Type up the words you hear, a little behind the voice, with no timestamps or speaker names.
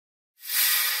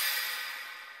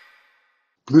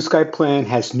Blue Sky Plan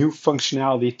has new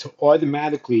functionality to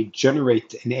automatically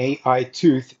generate an AI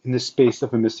tooth in the space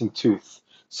of a missing tooth.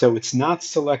 So it's not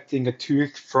selecting a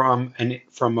tooth from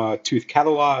a tooth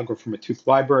catalog or from a tooth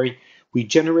library. We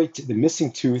generate the missing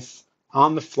tooth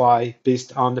on the fly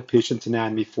based on the patient's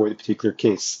anatomy for the particular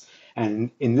case.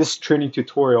 And in this training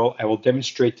tutorial, I will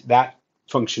demonstrate that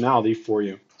functionality for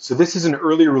you. So this is an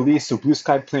early release of Blue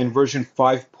Sky Plan version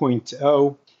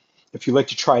 5.0. If you'd like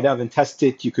to try it out and test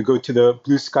it, you could go to the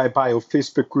Blue Sky Bio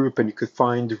Facebook group and you could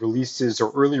find releases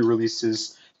or early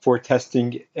releases for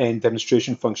testing and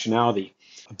demonstration functionality.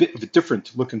 A bit of a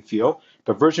different look and feel,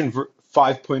 but version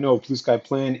 5.0 of Blue Sky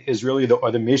Plan is really the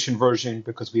automation version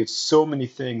because we have so many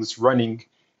things running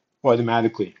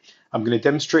automatically. I'm going to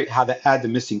demonstrate how to add the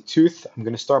missing tooth. I'm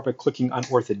going to start by clicking on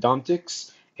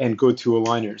orthodontics and go to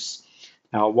aligners.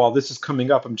 Now, while this is coming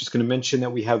up, I'm just going to mention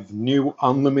that we have new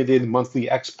unlimited monthly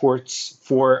exports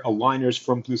for aligners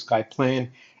from Blue Sky Plan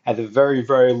at a very,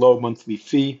 very low monthly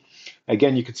fee.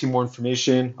 Again, you can see more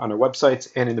information on our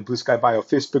websites and in the Blue Sky Bio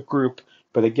Facebook group.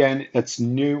 But again, that's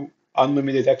new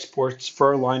unlimited exports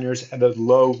for aligners at a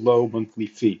low, low monthly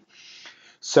fee.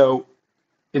 So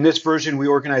in this version, we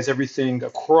organize everything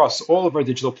across all of our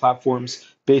digital platforms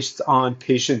based on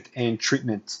patient and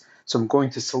treatment. So I'm going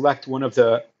to select one of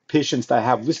the patients that I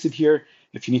have listed here.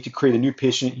 If you need to create a new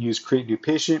patient, use create new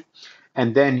patient.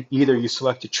 And then either you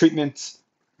select a treatment,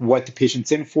 what the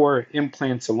patient's in for,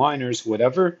 implants, aligners,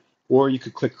 whatever, or you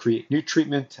could click create new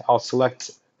treatment. I'll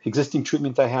select existing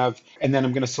treatment I have, and then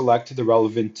I'm going to select the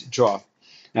relevant jaw.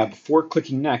 Now, before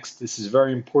clicking next, this is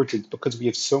very important because we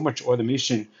have so much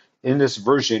automation in this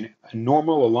version. A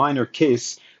normal aligner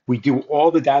case, we do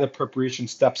all the data preparation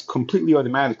steps completely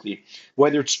automatically,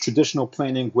 whether it's traditional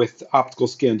planning with optical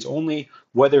scans only,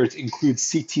 whether it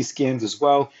includes CT scans as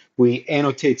well. We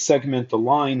annotate, segment the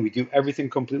line, we do everything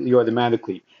completely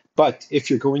automatically. But if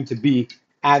you're going to be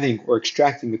adding or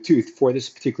extracting the tooth for this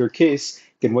particular case,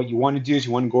 then what you want to do is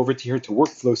you want to go over to here to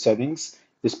workflow settings.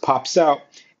 This pops out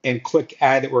and click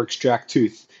add or extract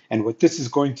tooth. And what this is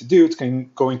going to do, it's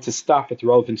going to stop at the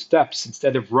relevant steps.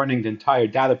 Instead of running the entire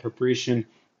data preparation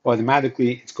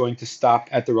automatically, it's going to stop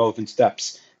at the relevant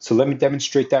steps. So let me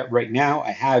demonstrate that right now.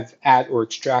 I have add or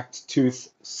extract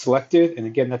tooth selected. And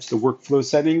again, that's the workflow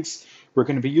settings. We're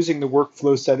going to be using the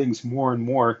workflow settings more and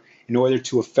more in order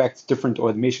to affect different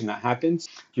automation that happens.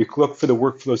 You can look for the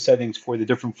workflow settings for the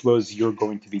different flows you're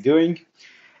going to be doing.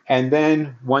 And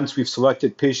then once we've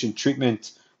selected patient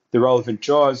treatment, the relevant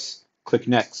jaws, click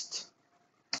next.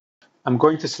 I'm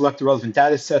going to select the relevant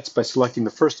data sets by selecting the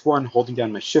first one, holding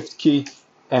down my shift key,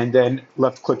 and then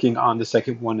left clicking on the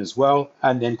second one as well,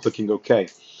 and then clicking OK.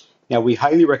 Now, we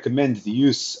highly recommend the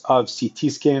use of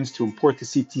CT scans to import the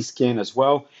CT scan as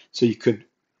well, so you could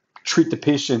treat the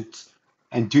patient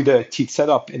and do the teeth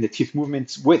setup and the teeth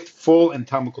movements with full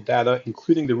anatomical data,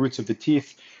 including the roots of the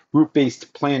teeth.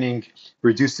 Root-based planning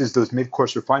reduces those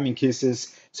mid-course refinement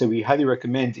cases, so we highly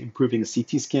recommend improving a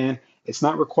CT scan. It's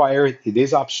not required, it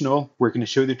is optional. We're going to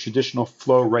show the traditional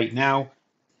flow right now,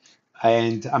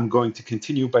 and I'm going to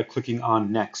continue by clicking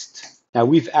on next. Now,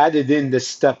 we've added in this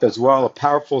step as well, a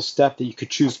powerful step that you could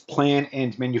choose plan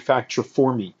and manufacture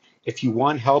for me. If you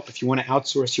want help, if you want to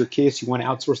outsource your case, you want to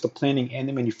outsource the planning and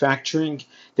the manufacturing,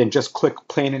 then just click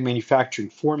plan and manufacturing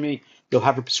for me. You'll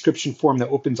have a prescription form that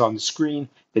opens on the screen.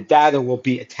 The data will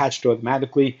be attached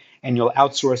automatically, and you'll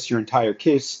outsource your entire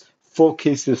case. Full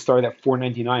cases start at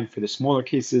 $4.99 for the smaller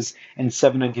cases and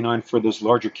 $7.99 for those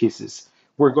larger cases.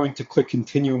 We're going to click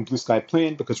continue in Blue Sky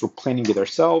Plan because we're planning it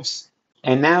ourselves.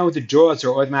 And now the jaws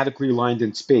are automatically aligned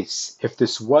in space. If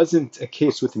this wasn't a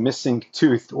case with a missing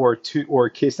tooth or a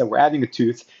case that we're adding a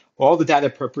tooth, all the data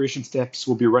preparation steps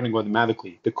will be running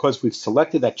automatically. Because we've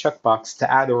selected that checkbox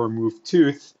to add or remove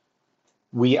tooth,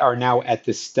 we are now at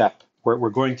this step. What we're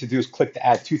going to do is click the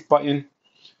Add Tooth button,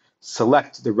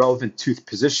 select the relevant tooth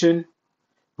position.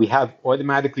 We have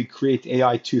automatically create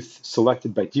AI tooth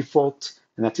selected by default,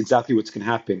 and that's exactly what's going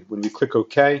to happen. When we click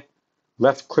OK,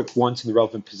 left click once in the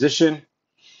relevant position.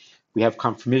 We have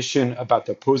confirmation about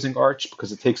the opposing arch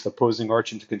because it takes the opposing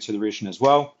arch into consideration as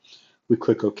well. We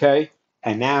click OK,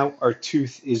 and now our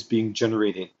tooth is being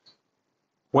generated.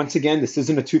 Once again, this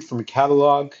isn't a tooth from a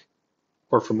catalog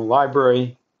or from a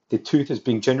library. The tooth is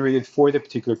being generated for the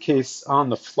particular case on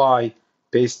the fly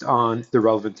based on the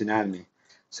relevant anatomy.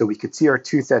 So we could see our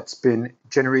tooth that's been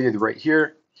generated right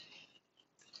here.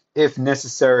 If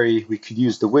necessary, we could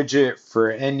use the widget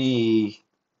for any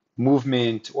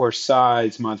movement or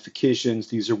size modifications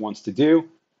the user wants to do.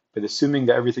 But assuming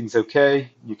that everything's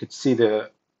okay, you could see the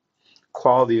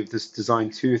quality of this design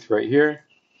tooth right here.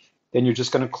 Then you're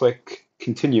just going to click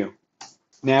continue.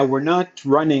 Now we're not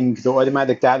running the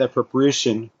automatic data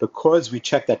preparation because we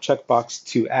checked that checkbox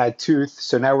to add tooth.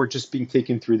 So now we're just being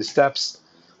taken through the steps.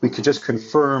 We could just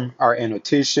confirm our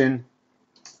annotation.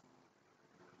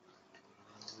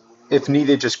 If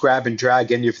needed, just grab and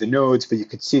drag any of the nodes, but you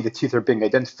can see the teeth are being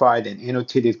identified and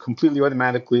annotated completely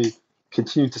automatically.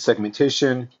 Continue to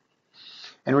segmentation.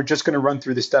 And we're just going to run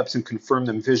through the steps and confirm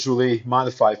them visually,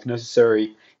 modify if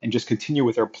necessary, and just continue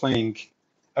with our planning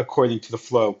according to the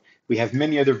flow. We have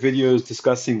many other videos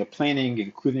discussing the planning,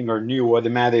 including our new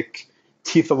automatic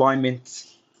teeth alignment.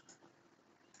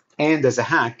 And as a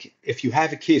hack, if you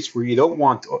have a case where you don't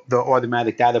want the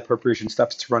automatic data preparation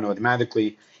steps to run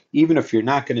automatically, even if you're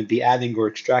not going to be adding or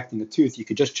extracting a tooth, you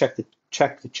could just check the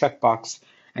checkbox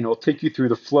and it will take you through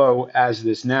the flow as it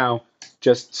is now,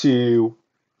 just to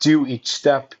do each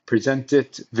step, present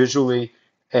it visually,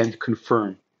 and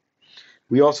confirm.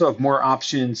 We also have more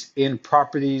options in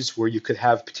properties where you could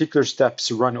have particular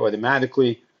steps run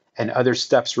automatically and other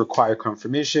steps require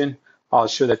confirmation. I'll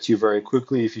show that to you very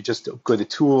quickly if you just go to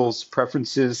Tools,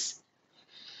 Preferences,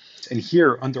 and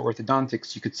here under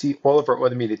Orthodontics, you could see all of our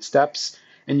automated steps,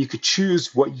 and you could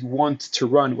choose what you want to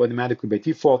run automatically by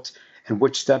default and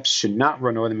which steps should not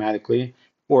run automatically,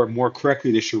 or more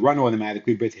correctly, they should run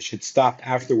automatically, but they should stop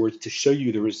afterwards to show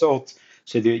you the result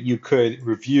so that you could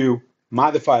review,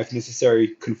 modify if necessary,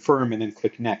 confirm, and then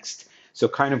click Next. So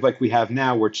kind of like we have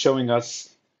now, where it's showing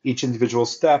us each individual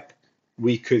step,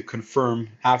 we could confirm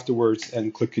afterwards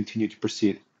and click Continue to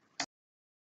proceed.